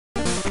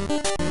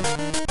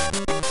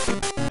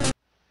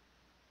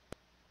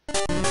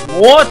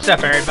What's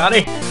up,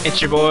 everybody?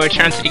 It's your boy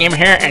Chance the Gamer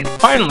here, and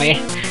finally,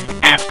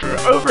 after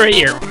over a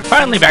year, we're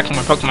finally back on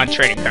my Pokemon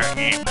trading card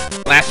game.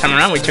 Last time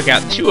around, we took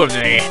out two of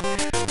the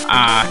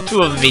members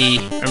of the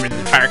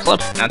Fire Club.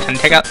 Now it's time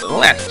to take out the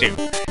last two.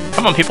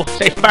 Come on, people,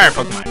 say fire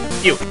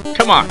Pokemon. You,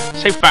 come on,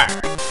 say fire.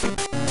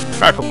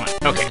 Fire Pokemon.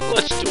 Okay,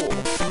 let's duel.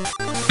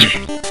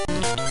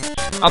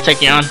 I'll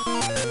take you on.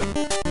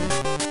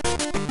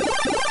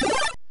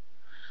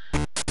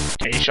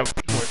 Okay, you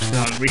works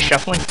on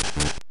reshuffling.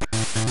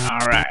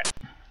 Alright.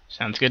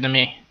 Sounds good to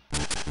me.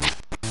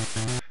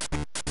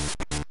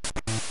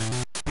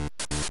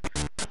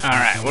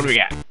 Alright, what do we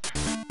got?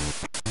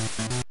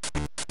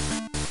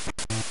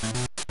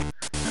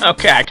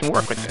 Okay, I can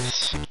work with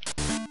this.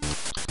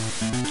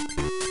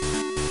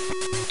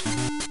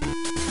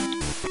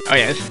 Oh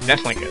yeah, this is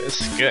definitely good.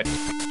 This is good.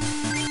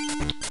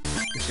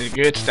 This is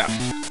good stuff.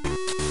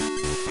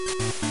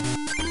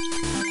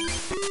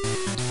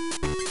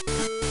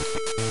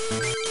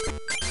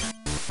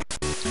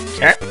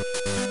 Okay.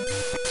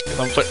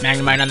 We'll put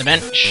Magnemite on the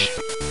bench.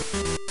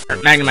 Or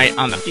Magnemite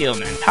on the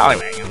field and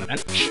Poliwag on the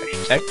bench, I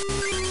should say.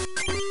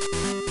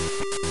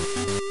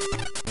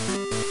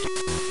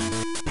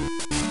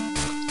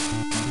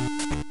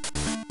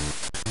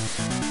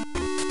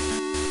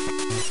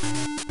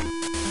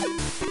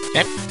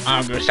 Okay,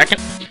 I'll go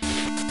second.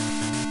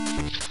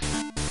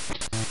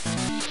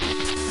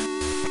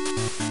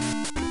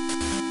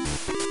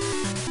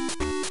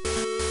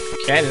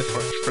 Okay, this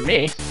works for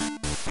me.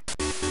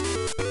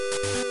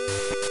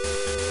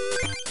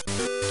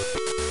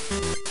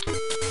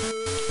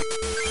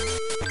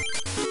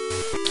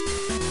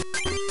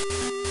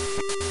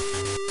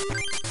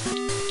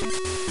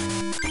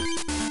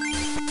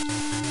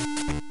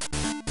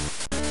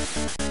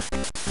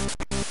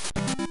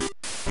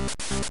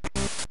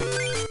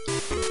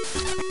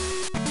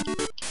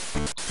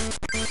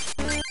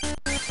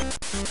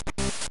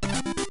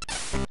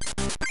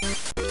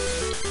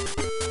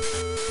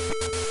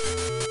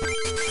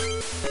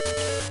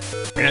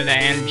 Rid of the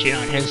energy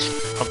on his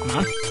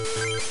Pokemon.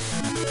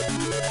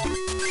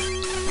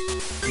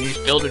 Use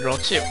Builder Drill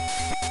too.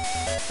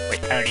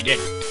 Wait, I already did.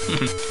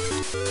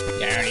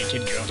 Yeah, I already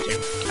did Drill too.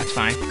 That's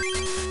fine.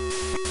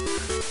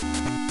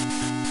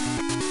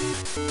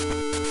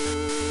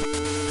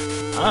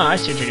 Oh, I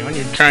see what you're doing.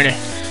 You're trying to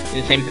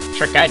do the same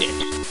trick I did.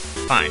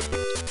 Fine.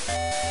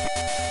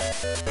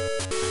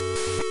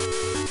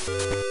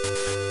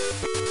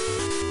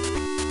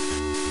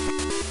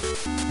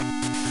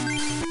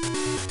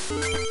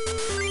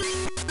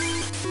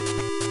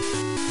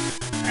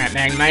 Alright,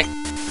 Magnemite.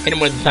 Hit him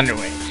with the Thunder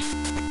Wave.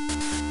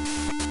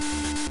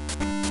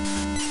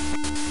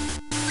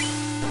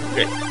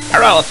 Good.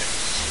 Paralysis.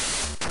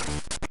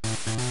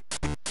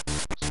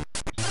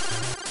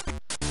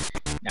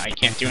 Now he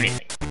can't do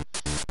anything.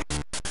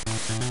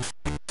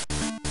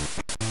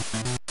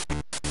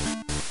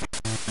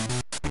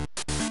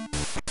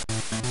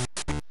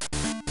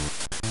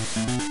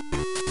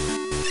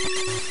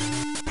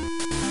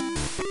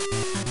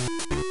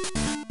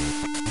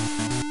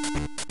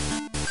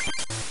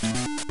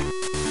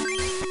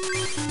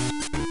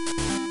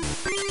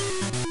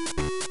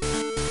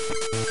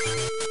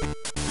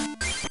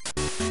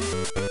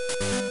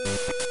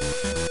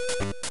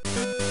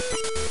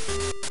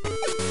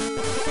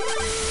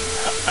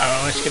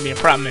 Oh, this could be a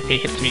problem if he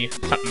hits me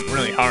with something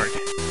really hard.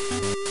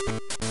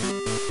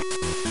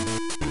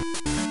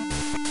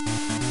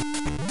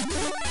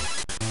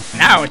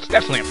 Now it's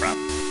definitely a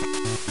problem.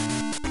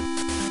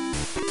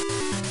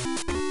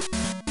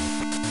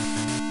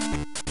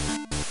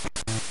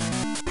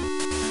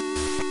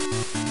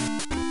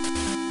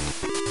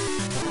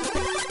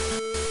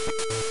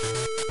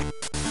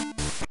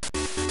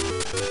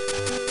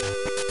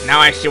 Now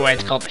I see why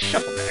it's called the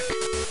Shuffle Deck.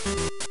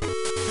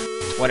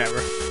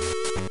 Whatever.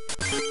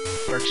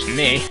 Works for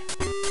me.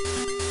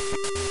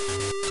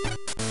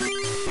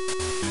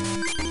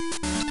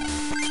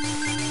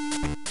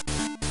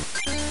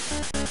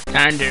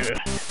 Time to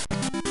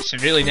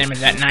severely damage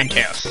that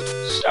Ninetales.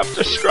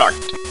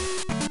 Self-destruct.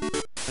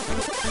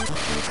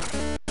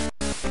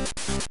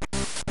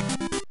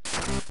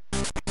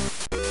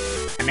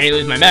 I may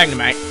lose my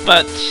Magnemite,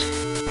 but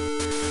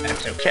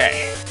that's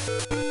okay.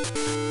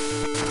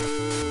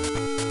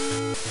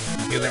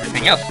 Deal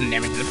everything else and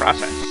damage in the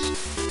process.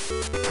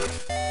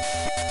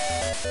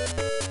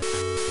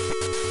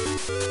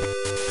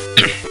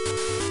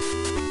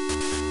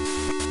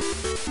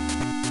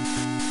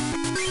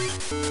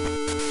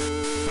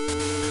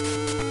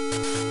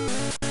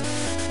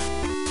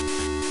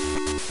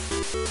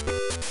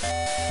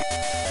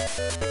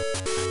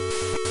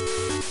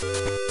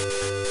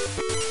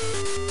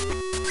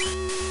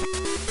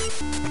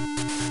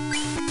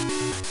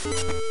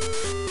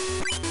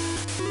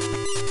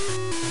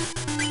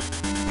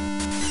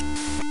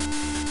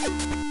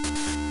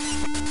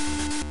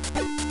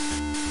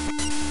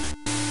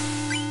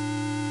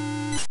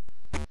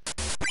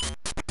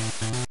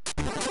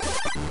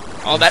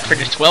 All that for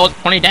just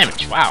 20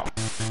 damage. Wow.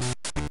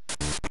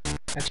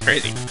 That's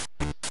crazy.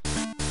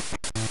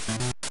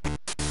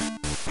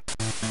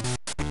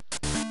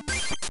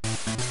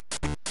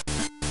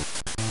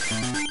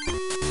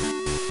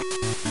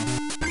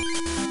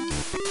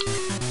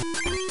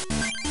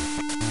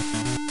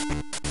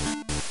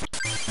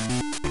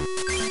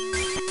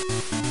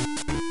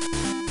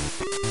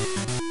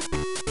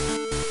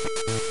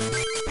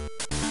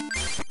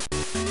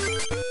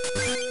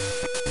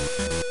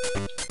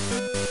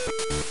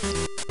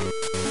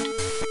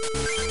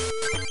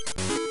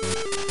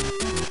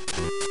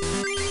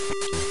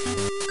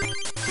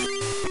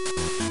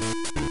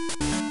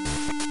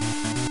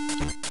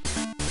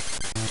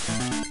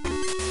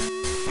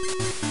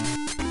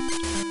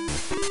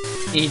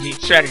 easy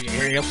strategy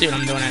here. You'll see what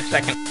I'm doing in a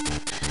second.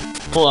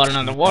 Pull out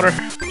another water,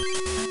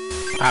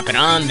 pop it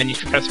on, then use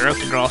Professor Oak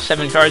to draw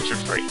 7 cards for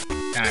free.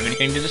 Don't have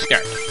anything to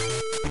discard.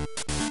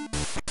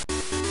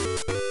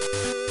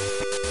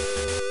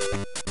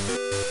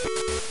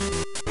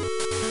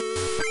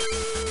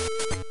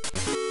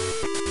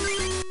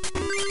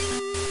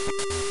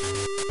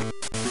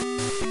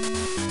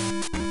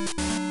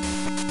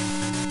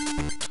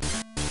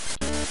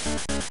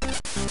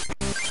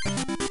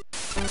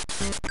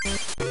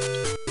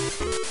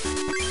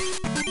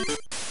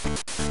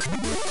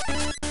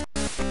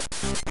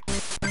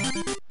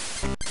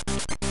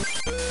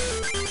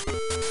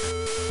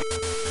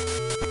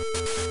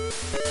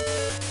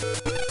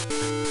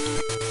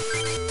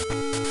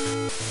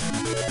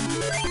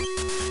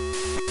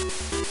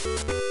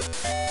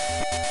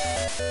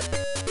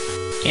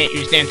 Can't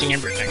use Dancing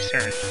Embers next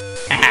turn.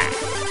 Haha.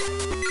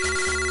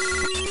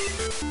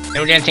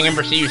 No Dancing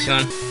Embers to you,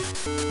 son.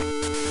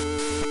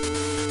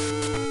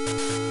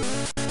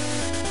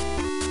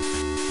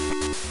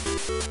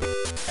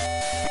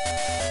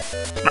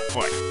 Smart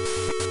boy.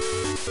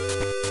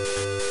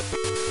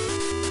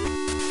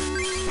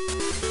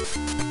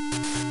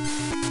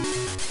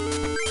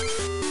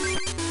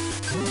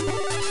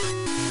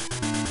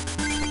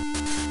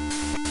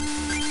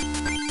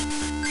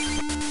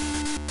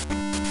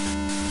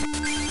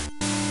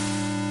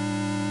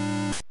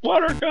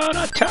 Water gun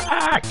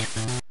attack!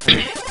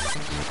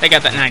 They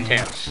got that 9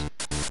 tails.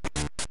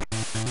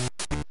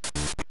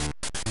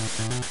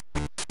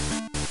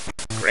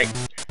 Great.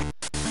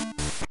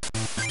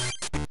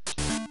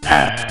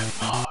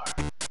 More.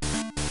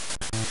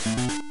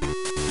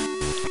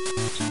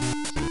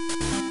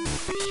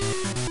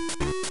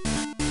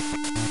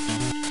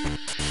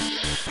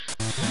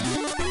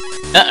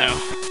 Uh-oh.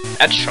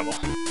 That's trouble.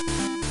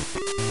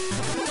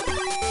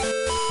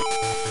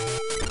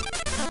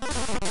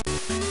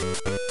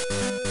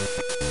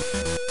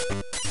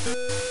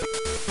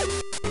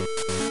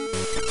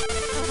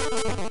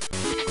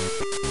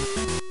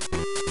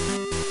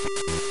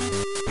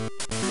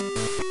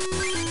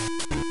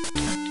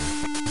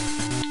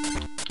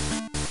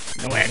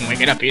 No way I can wake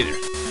it up either.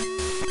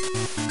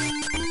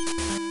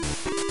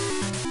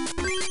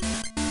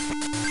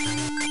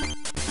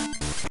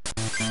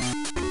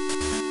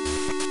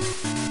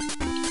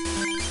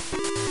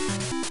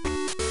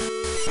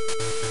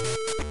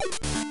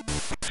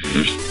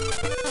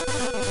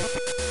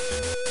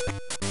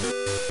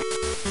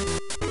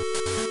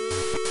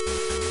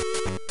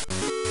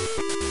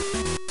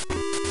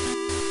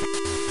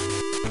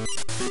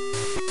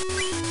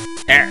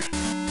 There.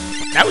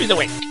 Now he's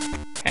awake.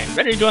 And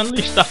ready to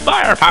unleash the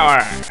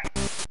firepower!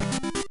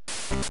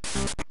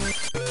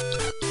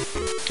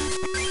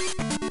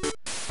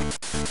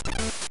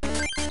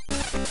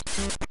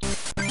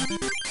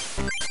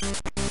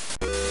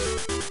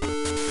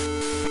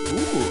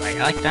 Ooh, I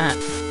like that.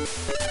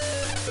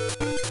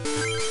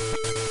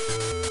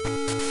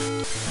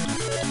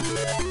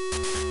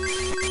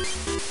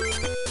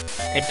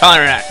 Hey,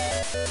 Polyrat.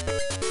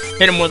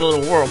 Hit him with a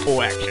little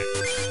whirlpool action.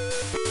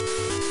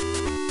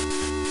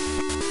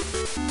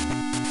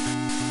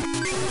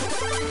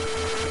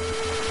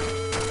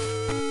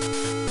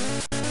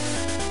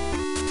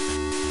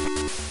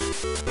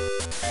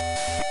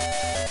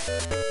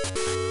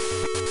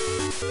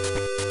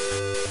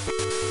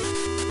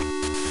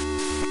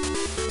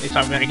 At least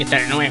I'm gonna get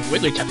that annoying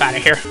Wigglytuff out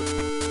of here.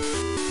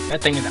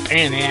 That thing is a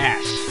pain in the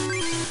ass.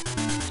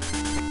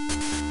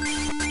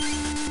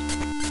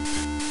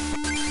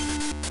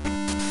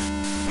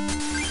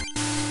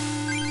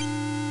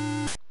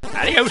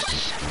 Adios!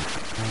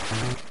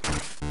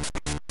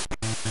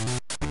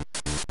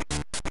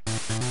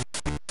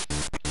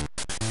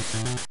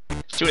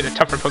 Two of the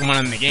tougher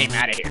Pokemon in the game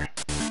out of here.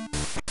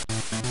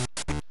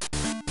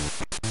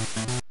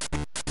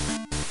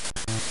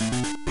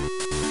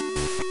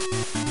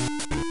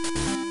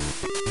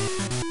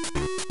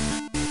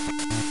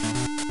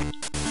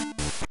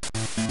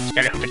 Just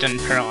gotta hope it doesn't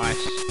paralyze.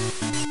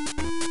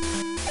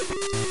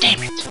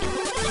 Damn it!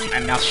 Keep my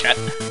mouth shut.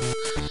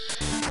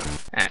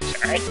 That's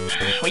alright.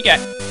 We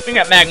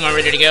got Magma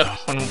ready to go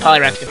when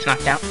Poliwrath gets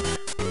knocked out.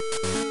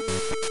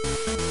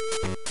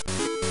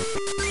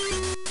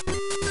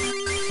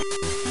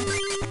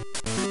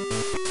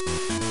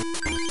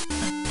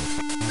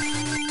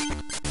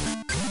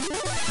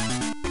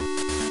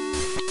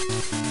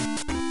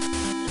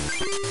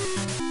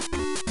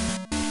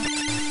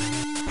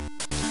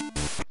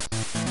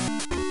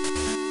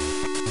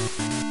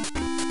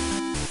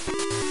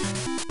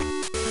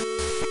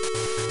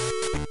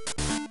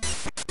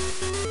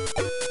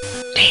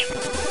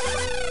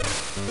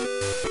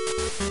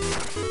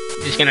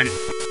 He's gonna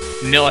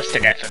mill us to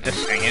death with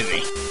this thing, isn't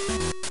he?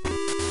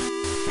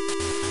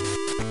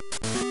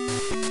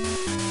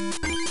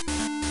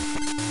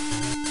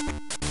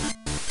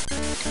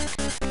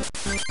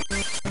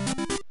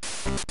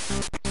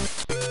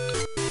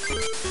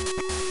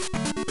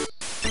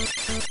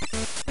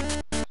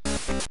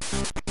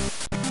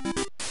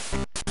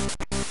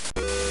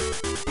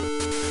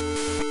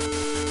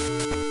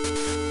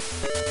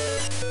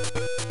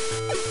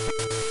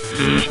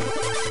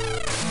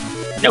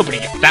 Nobody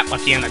gets that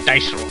lucky on the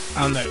dice roll,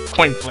 on the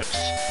coin flips.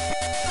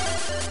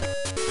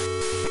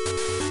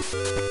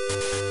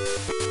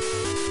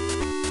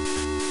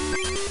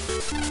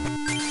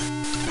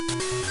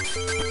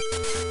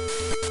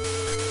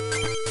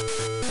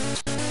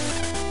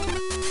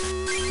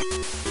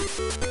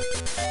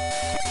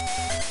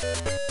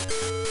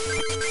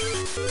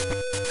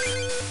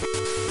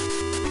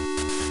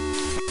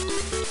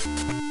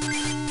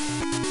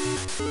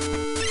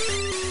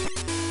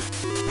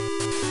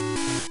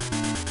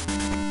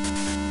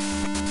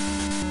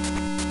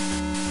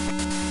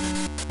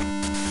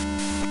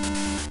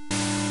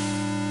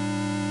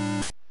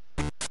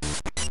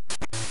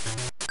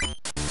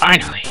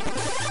 Finally!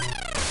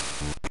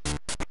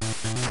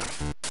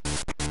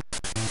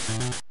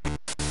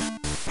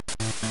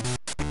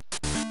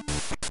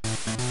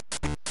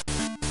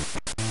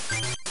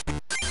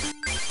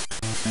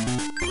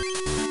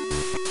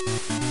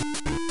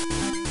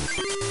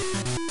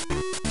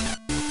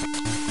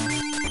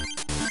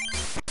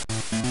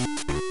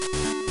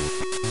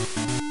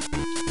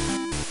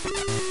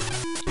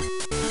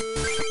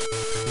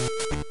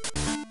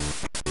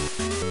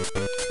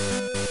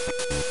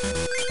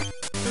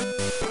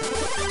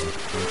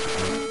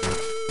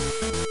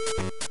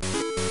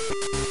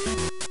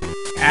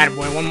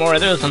 Attaboy, one more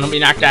of those and I'll be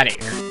knocked out of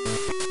here.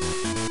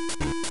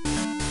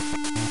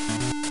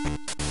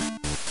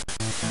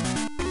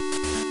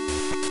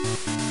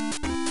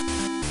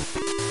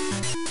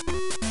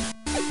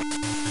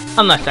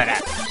 Unless that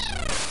happens.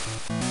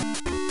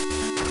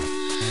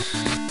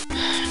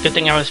 Good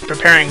thing I was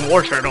preparing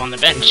War Turtle on the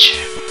bench.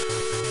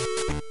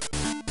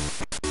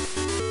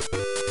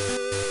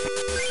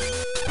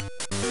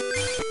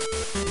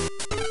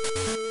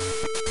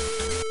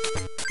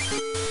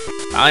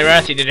 Ollie,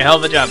 you did a hell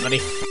of a job, buddy.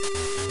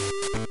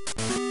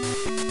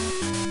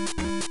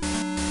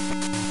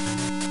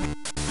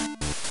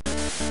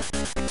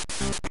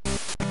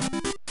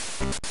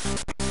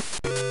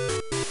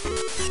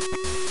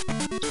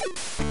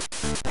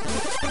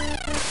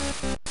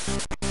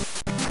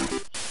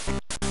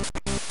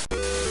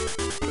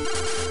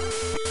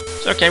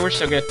 It's okay, we're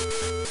still good.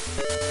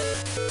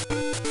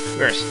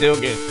 We are still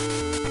good.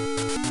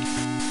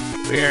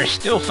 We are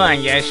still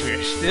fine, guys. We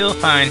are still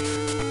fine.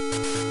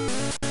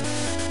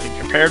 Be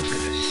prepared for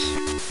this.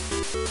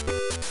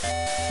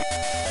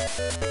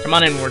 Come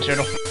on in, War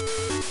Turtle.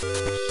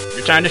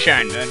 Your time to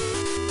shine, bud.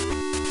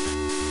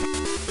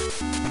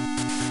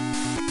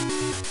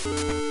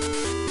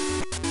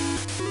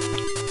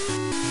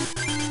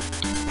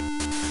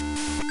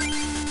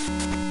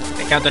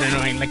 Take out that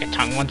annoying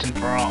lick-a-tongue once and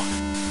for all.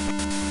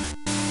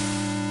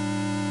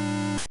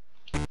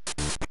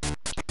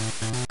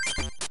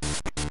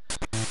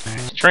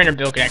 Trainer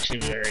build could actually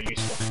be very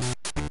useful.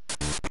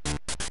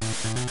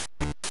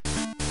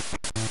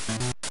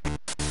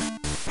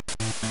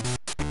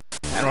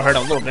 That'll hurt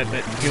a little bit,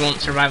 but he won't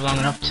survive long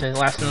enough to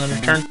last another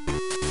turn.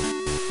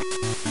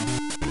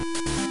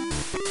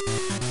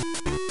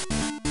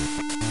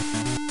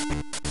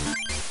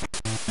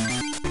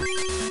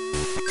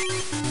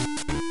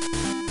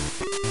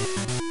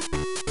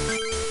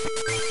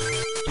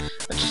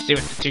 Let's just see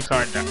what the two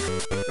cards are.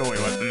 Go away,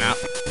 wipe them out.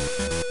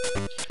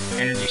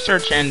 Energy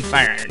Search and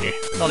Fire Energy.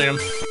 Don't need them.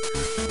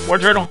 War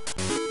Turtle,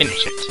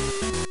 finish it.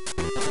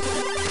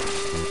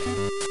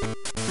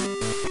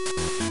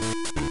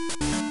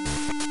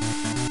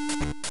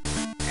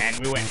 And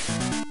we win.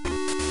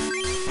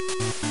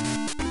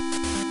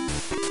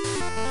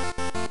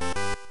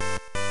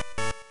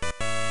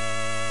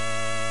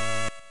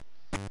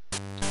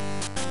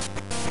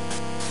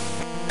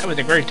 That was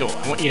a great duel.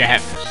 I want you to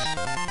have this.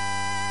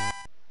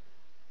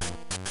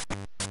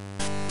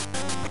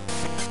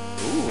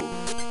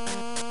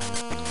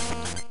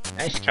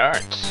 Nice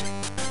cards.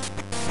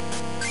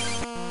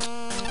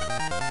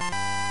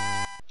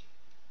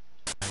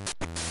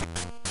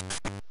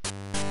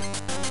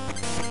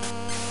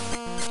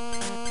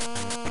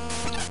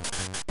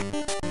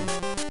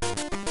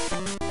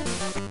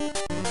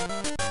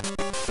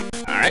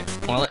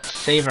 Alright, well let's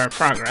save our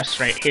progress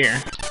right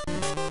here.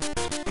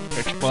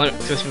 Well,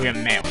 because we have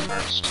mail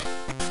first.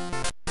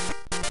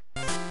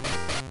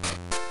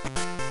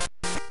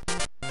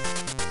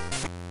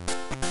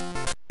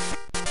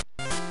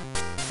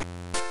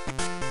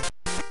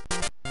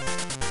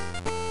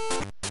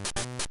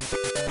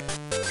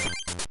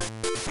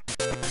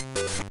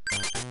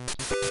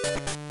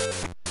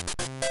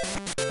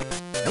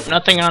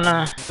 Nothing on,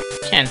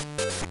 Ken.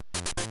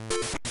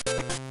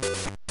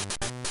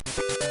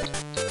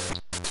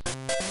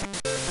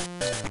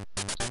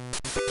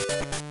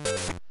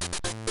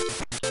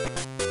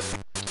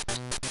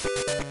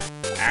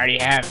 I already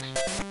have.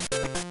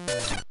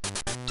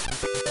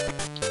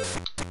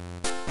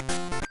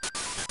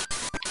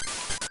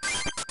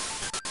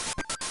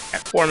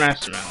 Got 4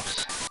 Master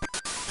Medals.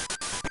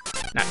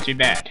 Not too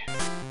bad.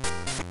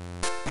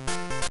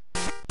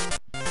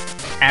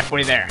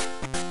 Halfway there.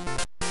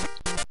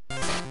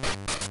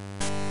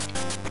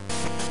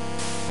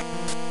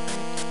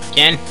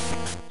 Ken,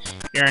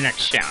 you're our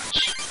next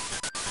challenge.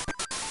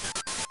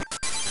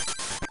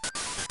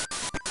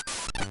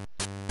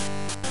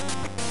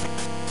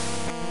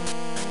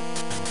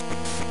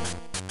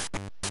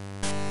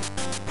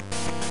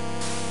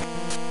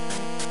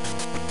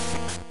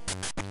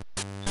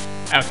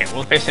 Okay,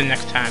 we'll face him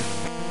next time.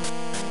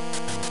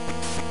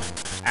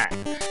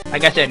 Alright.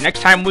 Like I said,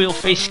 next time we'll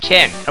face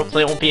Ken.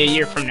 Hopefully it won't be a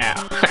year from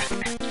now.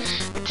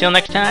 Till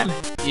next time,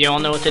 you all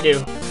know what to do.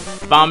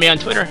 Follow me on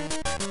Twitter,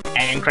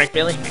 and Craig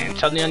Bailey, and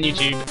tell me on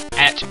YouTube,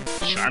 at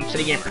Charm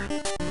City Gamer.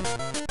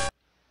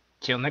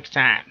 Till next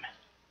time.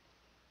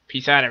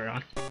 Peace out,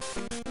 everyone.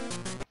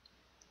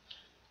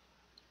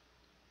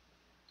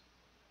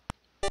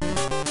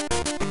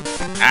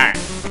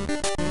 Alright.